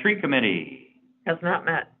 Tree Committee Has not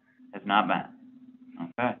met. has not met.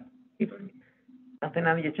 Okay, Nothing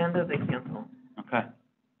on the agenda, they cancel. okay,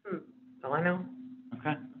 That's all I know.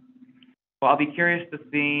 okay. Well, I'll be curious to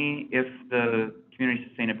see if the community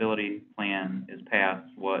sustainability plan is passed,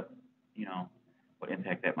 what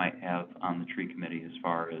impact that might have on the tree committee as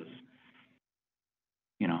far as,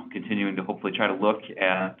 continuing to hopefully try to look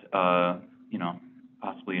at,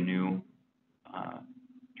 possibly a new,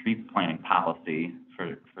 tree planting policy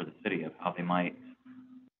for the city of how they might,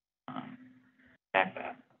 act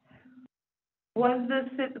that. Was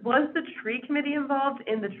the tree committee involved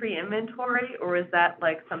in the tree inventory, or is that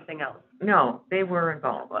like something else? No, they were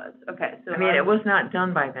involved. Okay, so. I mean, it was not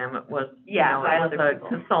done by them, it was, Yeah, by it was other a people.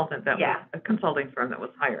 consultant that was, Yeah. a consulting firm that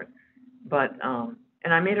was hired. But,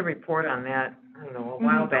 and I made a report on that, I don't know, a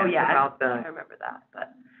while back Oh, yeah, about I the, remember that,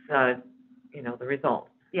 but. the results.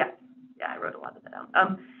 Yeah, I wrote a lot of that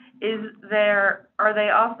down. Are they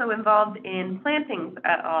also involved in plantings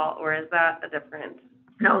at all, or is that a different?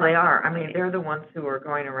 No, they are. I mean, they're the ones who are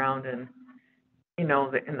going around and, in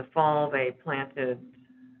the fall, they planted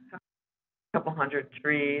a couple hundred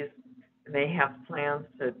trees. They have plans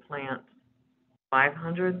to plant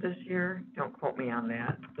 500 this year. Don't quote me on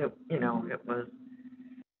that. It was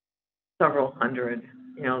several hundred,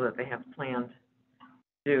 that they have planned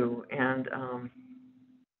to do. And,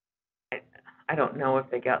 I don't know if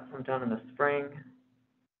they got some done in the spring.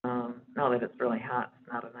 Now that it's really hot,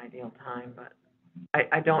 it's not an ideal time, but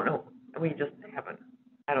I don't know, we just haven't,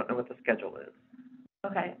 I don't know what the schedule is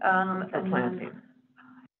Okay, for and then- planting.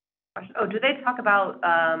 Oh, do they talk about,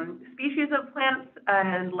 species of plants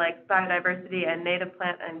and like biodiversity and native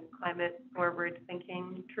plant and climate forward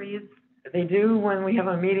thinking trees? They do when we have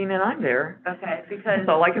a meeting and I'm there, Okay, because that's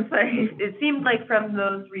all I can say. it seemed like from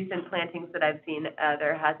those recent plantings that I've seen,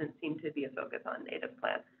 there hasn't seemed to be a focus on native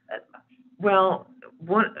plants as much. Well,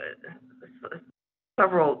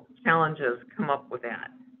 several challenges come up with that,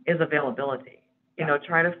 is availability.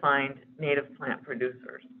 Try to find native plant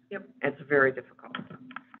producers. Yep. It's very difficult.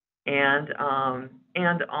 And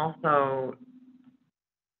also,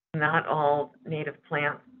 not all native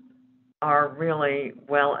plants are really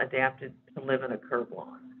well adapted to live in a curb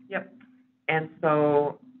lawn. Yep. And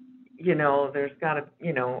so, there's gotta,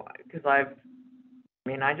 because I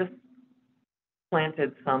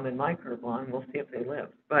planted some in my curb lawn, we'll see if they live.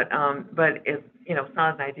 But it's, it's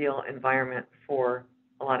not an ideal environment for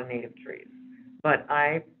a lot of native trees. But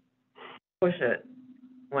I push it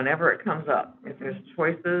whenever it comes up. If there's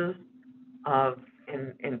choices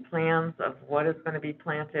in plans of what is going to be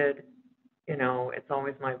planted, it's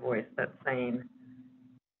always my voice that's saying,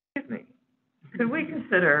 excuse me, could we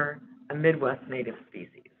consider a Midwest native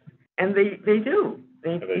species? And they do.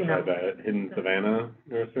 Have they tried that Hidden Savannah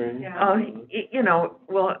nursery? Yeah.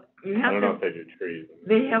 Well, you have I don't know if they do trees.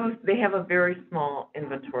 They have a very small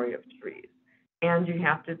inventory of trees, and you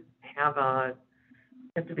have to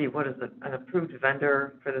be, what is it, an approved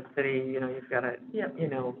vendor for the city. You've got to,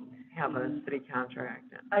 have a city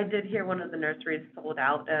contract. I did hear one of the nurseries sold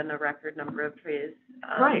out and a record number of trees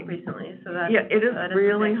Right. recently, so that's... Yeah, it is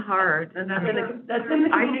really hard. And that's in the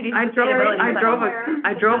community I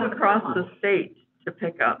sustainability drove across the state to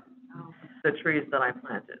pick up the trees that I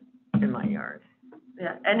planted in my yard.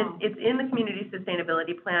 Yeah, and it's in the community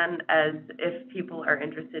sustainability plan, as if people are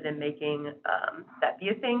interested in making that be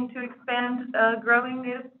a thing to expand growing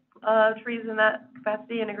native trees in that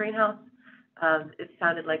capacity in a greenhouse. It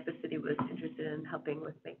sounded like the city was interested in helping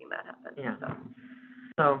with making that happen. Yeah.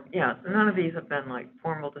 So none of these have been like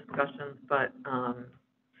formal discussions, but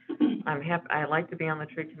I'm happy. I like to be on the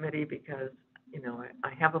tree committee because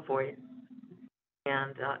I have a voice,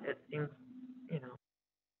 and it seems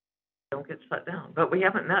don't get shut down. But we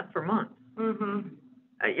haven't met for months. Mm-hmm.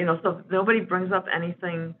 So if nobody brings up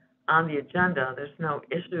anything on the agenda, there's no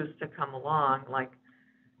issues to come along like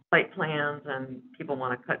site plans and people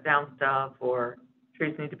want to cut down stuff or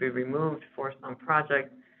trees need to be removed for some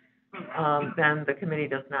project. Then the committee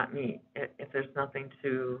does not meet if there's nothing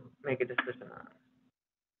to make a decision on.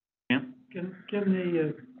 Yeah. Can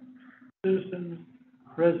the citizens,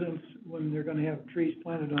 residents, when they're gonna have trees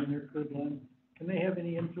planted on their curb line, can they have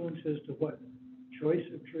any influence as to what choice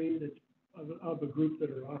of tree that's of a group that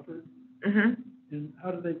are offered? Mm-hmm. And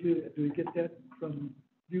how do they do that? Do we get that from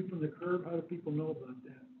view from the curb? How do people know about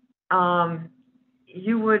that?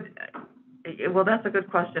 You would, well, that's a good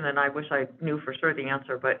question, and I wish I knew for sure the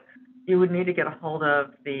answer, but you would need to get a hold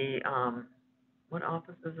of the, what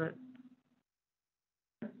office is it?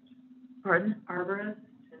 Pardon? Arborist?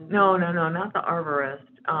 No, not the arborist.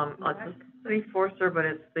 It's the city forester, but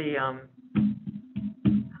it's the,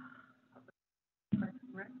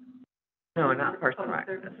 no, not Parks and Rec.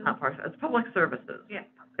 It's not Parks, it's Public Services. Yeah.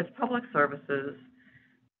 It's Public Services,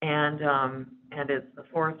 and it's the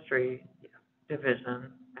Forestry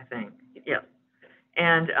Division, I think. Yes.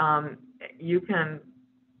 And you can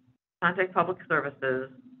contact Public Services.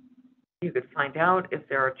 You could find out if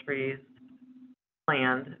there are trees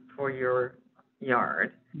planned for your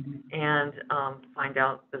yard, and find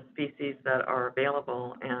out the species that are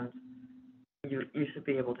available, and you should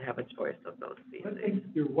be able to have a choice of those species. I think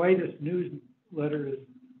your widest newsletter is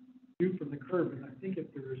view from the curb, and I think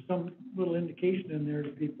if there is some little indication in there to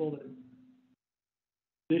people that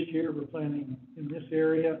this year we're planting in this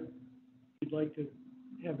area, you'd like to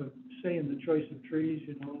have a say in the choice of trees,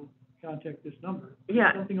 contact this number.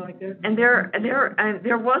 Yeah. Something like that. And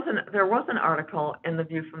there was an article in the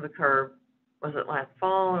View from the Curb, was it last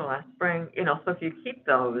fall or last spring? So if you keep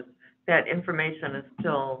those, that information is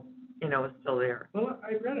still, is still there. Well,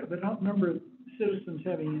 I read it, but I don't remember citizens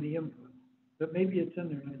having any input. But maybe it's in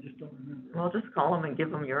there and I just don't remember. Well, just call them and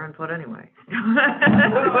give them your input anyway.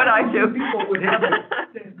 That's what I do. People would have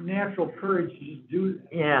the natural courage to just do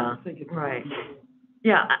that. Yeah, I think it's right.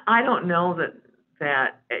 Yeah, I don't know that,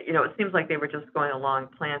 it seems like they were just going along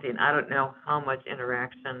planting. I don't know how much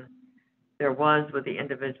interaction there was with the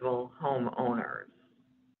individual homeowners.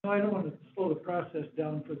 No, I don't want to slow the process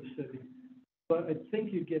down for the city, but I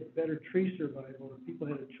think you'd get better tree survival if people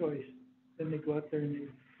had a choice. Then they go out there and they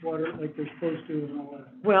water it like they're supposed to and all that.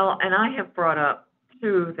 Well, and I have brought up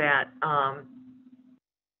too that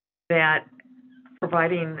that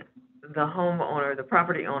providing the homeowner, the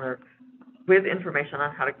property owner, with information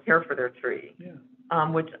on how to care for their tree,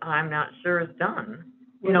 which I'm not sure is done.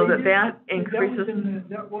 Well, that increases.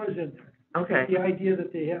 That was in there. Okay. The idea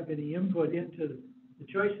that they have any input into the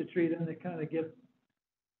choice of tree, then they kind of get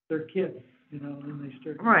their kids, and then they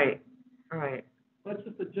start. Right. Let's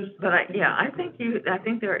just. But I think you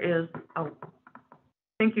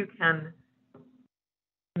can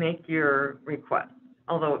make your request,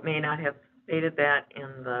 although it may not have stated that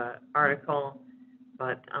in the article,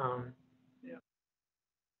 but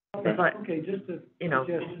Okay, just to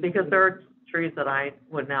because there are trees that I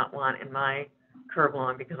would not want in my curb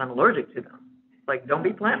lawn because I'm allergic to them. Like, don't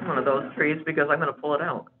be planting one of those trees because I'm going to pull it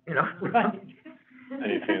out. Right.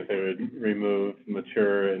 Any chance they would remove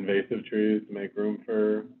mature invasive trees to make room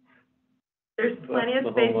for There's plenty of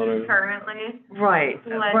the spaces homeowners. currently. Right,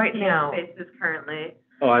 right Plenty now. of spaces currently.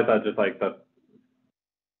 Oh, I thought just like the,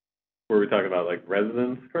 were we talking about like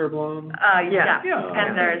residence curb lawn? Yeah, Yeah.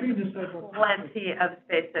 and there's Between the sidewalk. plenty of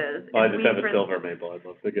spaces. Well, I If just we have a for- silver maple, I'd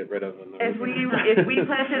love to get rid of them. If we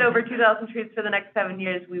planted over 2,000 trees for the next 7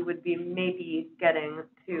 years, we would be maybe getting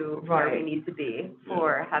to where we Right. need to be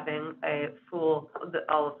for having a full,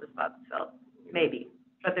 all of the spots filled, maybe.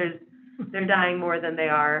 But they're dying more than they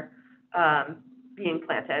are, being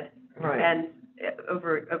planted. Right, And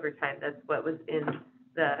over time, that's what was in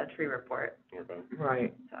the tree report, Okay.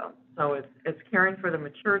 right. so. So it's caring for the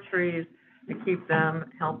mature trees to keep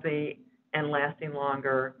them healthy and lasting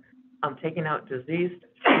longer, taking out diseased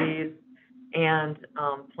trees, and,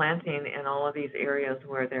 planting in all of these areas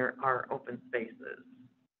where there are open spaces.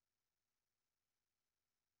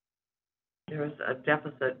 There's a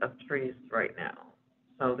deficit of trees right now,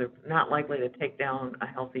 so they're not likely to take down a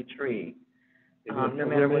healthy tree, no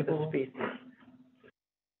matter what the species.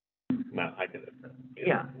 No, I get it.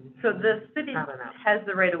 Yeah, So the city not enough. has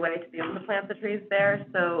the right of way to be able to plant the trees there,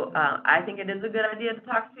 so, I think it is a good idea to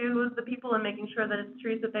talk to the people and making sure that it's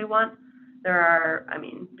trees that they want. There are, I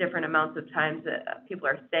mean, different amounts of times that people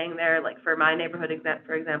are staying there, like for my neighborhood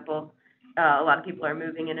for example, a lot of people are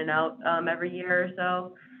moving in and out, every year or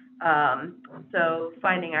so. So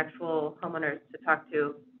finding actual homeowners to talk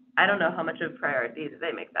to, I don't know how much of a priority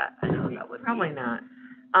they make that. I know that would be. Probably not.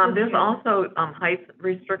 There's also, height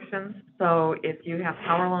restrictions, so if you have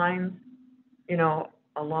power lines, you know,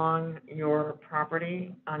 along your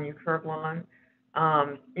property, on your curb lawn,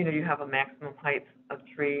 you know, you have a maximum height of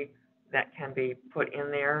tree that can be put in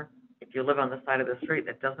there. If you live on the side of the street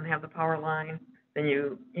that doesn't have the power line, then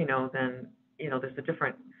there's a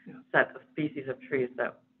different set of species of trees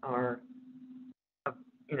that are,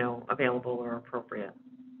 available or appropriate.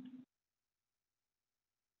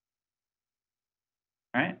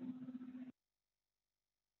 All right.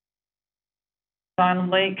 Silent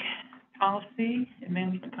Lake Policy and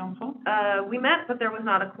Management Council? We met, but there was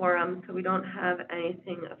not a quorum, so we don't have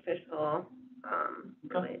anything official,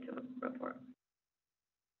 related to a report.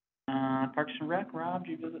 Parks and Rec, Rob,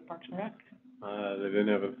 did you visit Parks and Rec? They didn't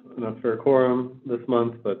have enough for a quorum this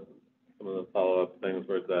month, but some of the follow-up things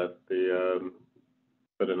were that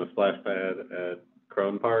put in a splash pad at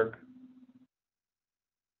Crone Park,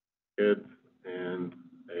 kids, and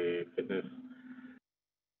a fitness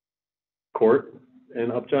court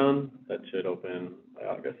in Upjohn that should open by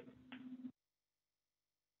August.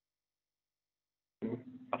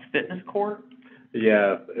 A fitness court?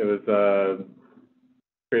 Yeah, it was,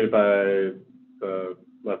 created by the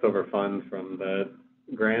leftover funds from the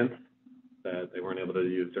grant that they weren't able to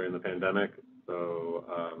use during the pandemic, so,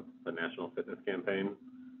 the National Fitness Campaign.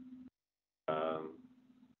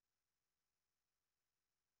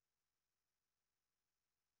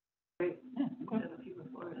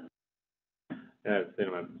 Yeah, I've seen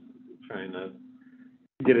them, I'm trying to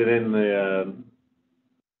get it in the,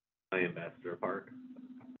 my Ambassador Park.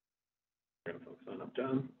 We're gonna focus on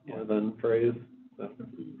Upjohn more than Praise, so.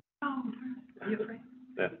 Oh, are you afraid?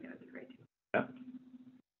 Yeah. Yeah, that'd be great. Yeah.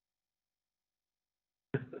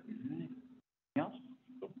 Anything else?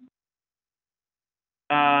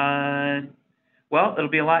 Well, it'll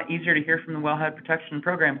be a lot easier to hear from the Wellhead Protection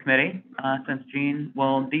Program Committee, since Jean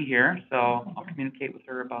will be here, so I'll communicate with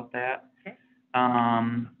her about that. Okay.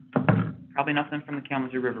 Probably nothing from the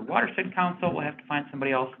Kalamazoo River Watershed Council. We'll have to find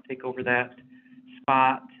somebody else to take over that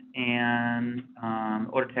spot, and,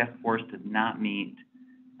 Odor Task Force did not meet,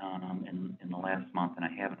 in the last month, and I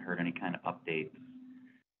haven't heard any kind of updates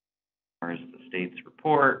as far as the state's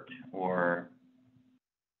report or,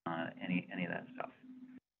 any of that stuff.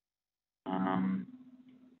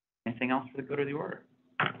 Anything else for the good of the order?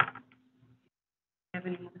 Have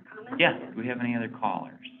any other comments? Yeah, do we have any other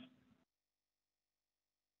callers?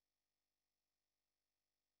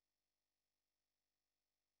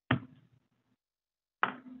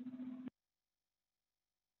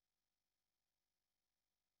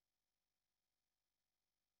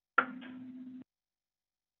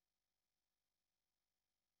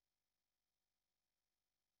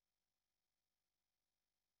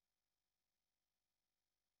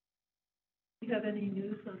 Do you have any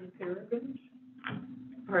news on the Peregrines?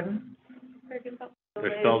 Pardon?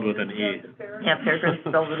 They're spelled with an E. Yeah, peregrine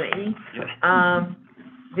spelled with an E.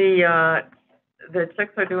 Yeah. The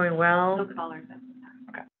chicks are doing well. No callers.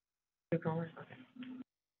 Two callers, okay.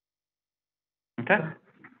 Okay.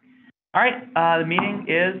 All right, the meeting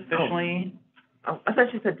is officially, Oh, I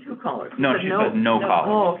thought you said two callers. You no, said she said no No. callers.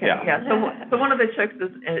 Oh, okay, Yeah. yeah, so one of the chicks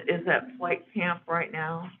is at flight camp right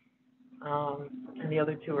now, and the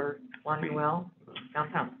other two are flying well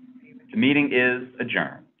downtown. The meeting is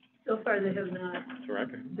adjourned. So far, they have not, It's a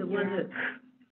record. the one that